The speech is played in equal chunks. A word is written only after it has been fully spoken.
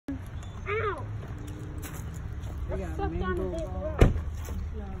Stuff down the big road.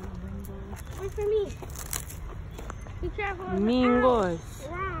 Wait for me. Be careful. Mingos.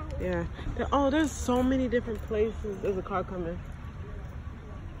 Yeah. Oh, there's so many different places. There's a car coming.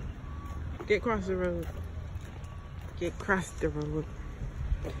 Get across the road. Get across the road.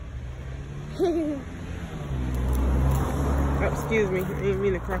 Oh, excuse me. I didn't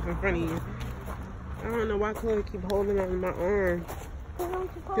mean to cross in front of you. I don't know why Chloe keep holding on my arm.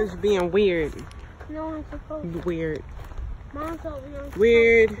 It's being weird. No one's supposed to. Weird. Mom told me.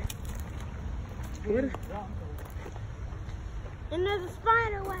 Weird. What? And there's a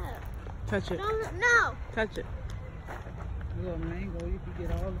spider web. Touch it. No. Touch it. Little mango, you can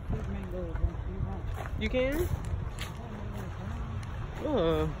get all the fruit mangoes once you want. You can?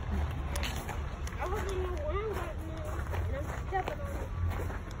 Oh. I wasn't even wearing that now, and I'm stepping on it.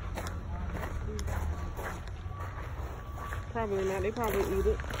 Probably not. They probably eat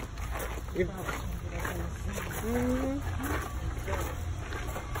it.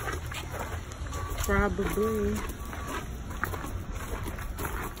 Probably.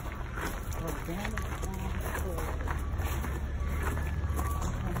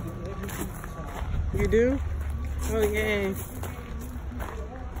 You do? Oh yeah.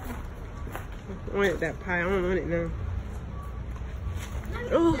 I wanted that pie. I don't want it now.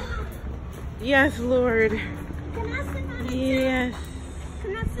 Oh, yes, Lord. Can I sit on it? Yes.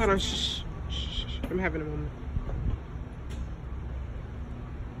 Can I sit? Hold on. Shh, shh, shh. I'm having a moment.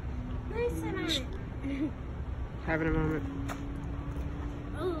 Can I sit on it? Having a moment.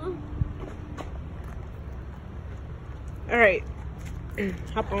 Oh. All right.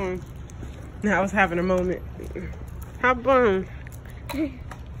 Hop on. Now I was having a moment. Hop on.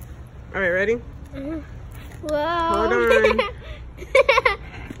 All right, ready? Whoa. Hold on.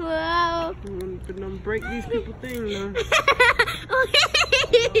 Whoa. Don't break these people things, though.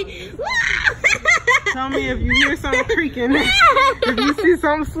 Tell me if you hear something creaking. If you see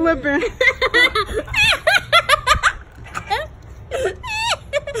something slipping.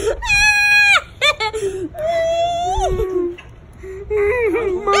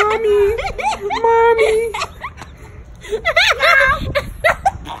 Mommy. Mommy.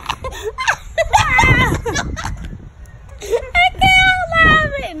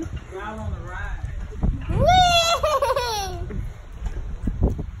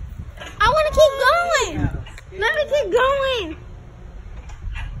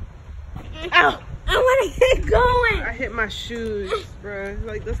 I hit my shoes, bro.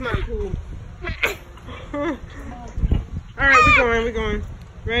 Like, that's not cool. All right, we going.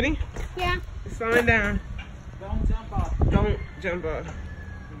 Ready? Yeah. It's slowing down. Don't jump off. Don't jump off.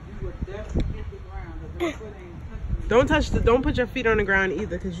 You would definitely hit the ground. But foot ain't touching. Don't put your feet on the ground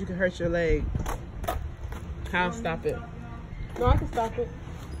either, because you can hurt your leg. I'll stop it. No, I can stop it.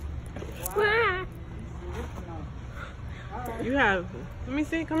 You have, let me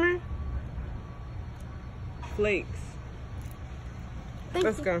see, come here. Flakes.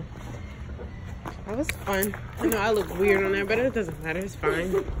 Let's go. That was fun. I know I look weird on there, but it doesn't matter. It's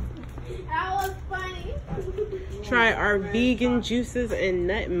fine. That was funny. Try our vegan juices and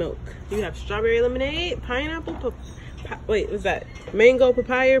nut milk. You have strawberry lemonade, pineapple, wait, what's that? Mango,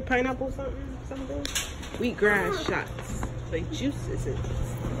 papaya, pineapple, something? Wheatgrass shots. Like juices and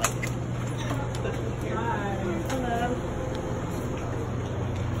like.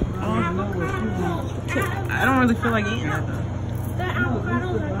 I don't really feel like eating that though. The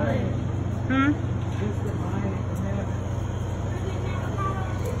avocados are good.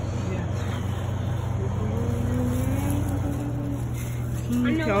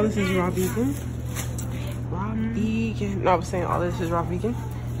 All this is raw vegan. Raw vegan. No, I was saying all this is raw vegan.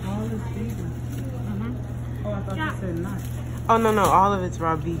 All this vegan. Oh, I thought you said not. Oh no, all of it's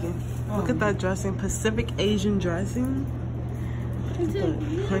raw vegan. Look at that dressing, Pacific Asian dressing. The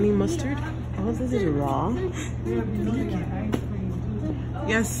honey mustard. All of this is raw.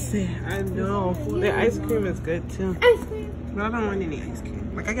 Yes, I know. The ice cream is good too. Ice cream. But I don't want any ice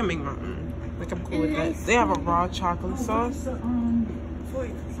cream. Like I can make my own. Like I'm cool with that. They have a raw chocolate sauce.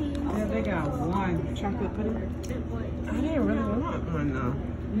 Yeah, they got one. Chocolate pudding. I didn't really want one though.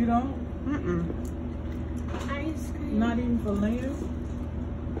 You don't? Ice cream. Not even for later?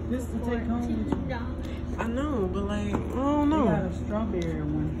 Just to take home with you? I know, but like, I don't know. They got a strawberry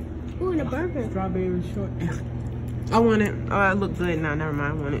one. Ooh, and a burger. Strawberry shortcake. I want it. Oh, it looked good. No, never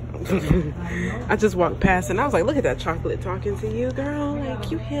mind. I want it. I just walked past and I was like, look at that chocolate talking to you, girl.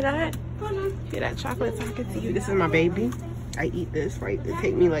 Like, you hear that? Hear that chocolate talking to you? This is my baby. I eat this. Like, it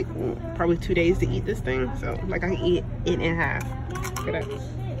take me like probably 2 days to eat this thing. So, like, I can eat it in half. Look at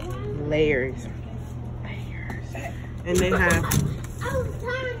that. Layers. And they have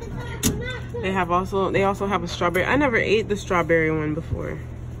They also have a strawberry. I never ate the strawberry one before,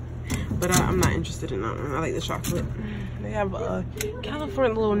 but I'm not interested in that one. I like the chocolate. They have a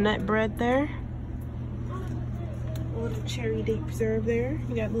California little nut bread there. A little cherry date preserve there.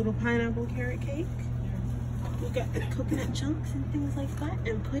 You got little pineapple carrot cake. You got the coconut chunks and things like that,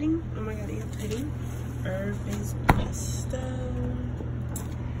 and pudding. Oh my god, they have pudding. Herb-based pesto.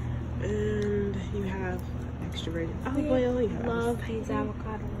 And you have extra virgin olive oil. You have love these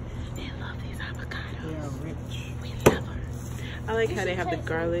avocados. They love these avocados. They are rich. We love them. I like how they have the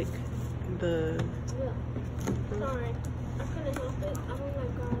garlic, the... Sorry, I couldn't help it. I don't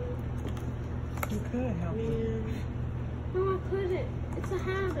like garlic. You could help it. No, I couldn't. It's a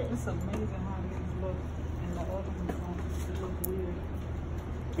habit. It's amazing how these look and the other ones don't look weird.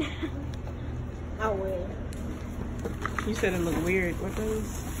 I will. You said it looked weird. What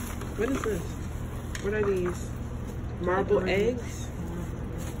is this? What are these? Marble eggs?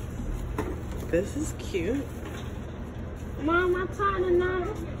 This is cute. Mom, I'm tired of not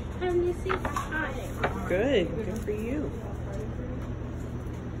having to see if I hide it. Good. Good for you.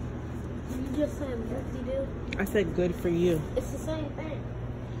 You just said whoopsie-doo. I said good for you. It's the same thing.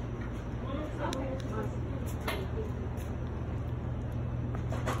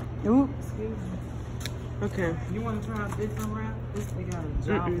 Ooh. Excuse me. Okay. You want to try a different wrap? They got a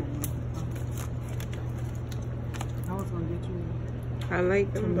job. I was going to get you I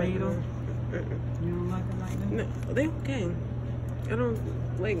like them, but tomato. You don't like them like that? no, they okay. I don't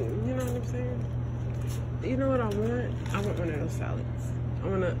like. You know what I'm saying? You know what I want? I want one of those salads. I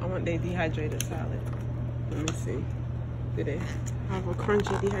want their dehydrated salad. Let me see. Do they have a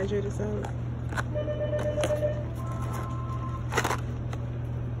crunchy dehydrated salad?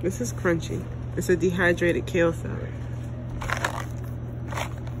 This is crunchy. It's a dehydrated kale salad.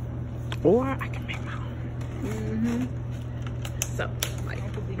 Or I can make my own. So, like,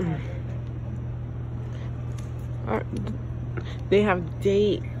 they have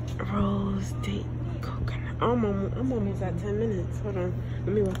date rolls, date coconut. I'm almost at 10 minutes. Hold on.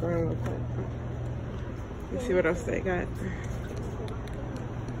 Let me walk around real quick. Let's see what else they got.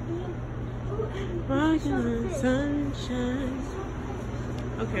 Walking in the sunshine.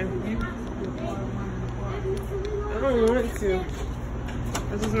 Okay. I don't want to.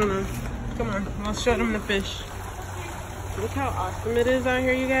 I just wanna. Come on, I'll show them the fish. Look how awesome it is out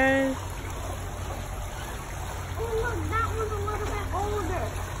here, you guys. Oh, look, that one's a little bit older.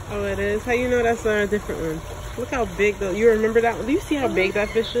 Oh, it is? How you know that's not a different one? Look how big though. You remember that one? Do you see how big that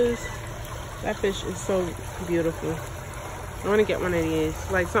fish is? That fish is so beautiful. I want to get one of these.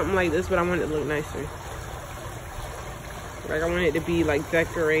 Like something like this, but I want it to look nicer. Like I want it to be like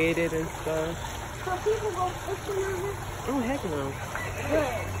decorated and stuff. So people go fishing on this? Oh, heck no. Good.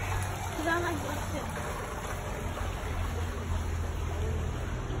 Because I like this too.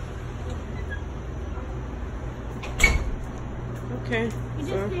 Okay. You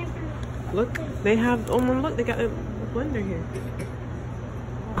just So, came from look, they have, oh my, look, they got a blender here.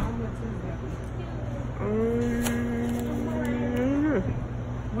 I don't know.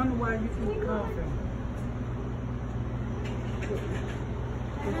 Wonder why you keep coughing.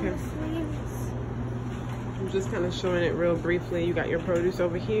 Okay. I'm just kind of showing it real briefly. You got your produce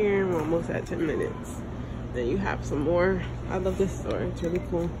over here. We're almost at 10 minutes. Then you have some more. I love this store. It's really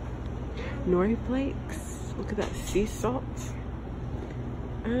cool. Nori flakes. Look at that sea salt.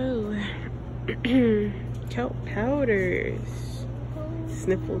 Oh. Kelp powders.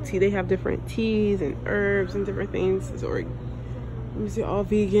 Sniffle tea. They have different teas and herbs and different things. It's let me see, all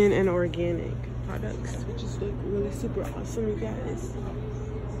vegan and organic products, which is like really super awesome, you guys.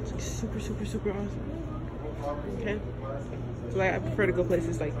 It's like super, super, super awesome. Okay. So like I prefer to go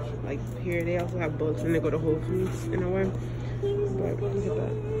places like here. They also have books and they go to Whole Foods in a way. But look at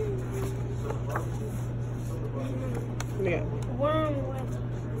that. Yeah.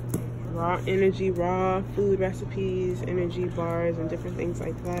 Raw energy, raw food recipes, energy bars, and different things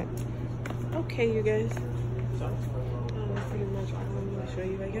like that. Okay, you guys. So that's pretty much all I'm going to show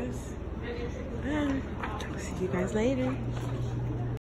you, I guess. I'll see you guys later.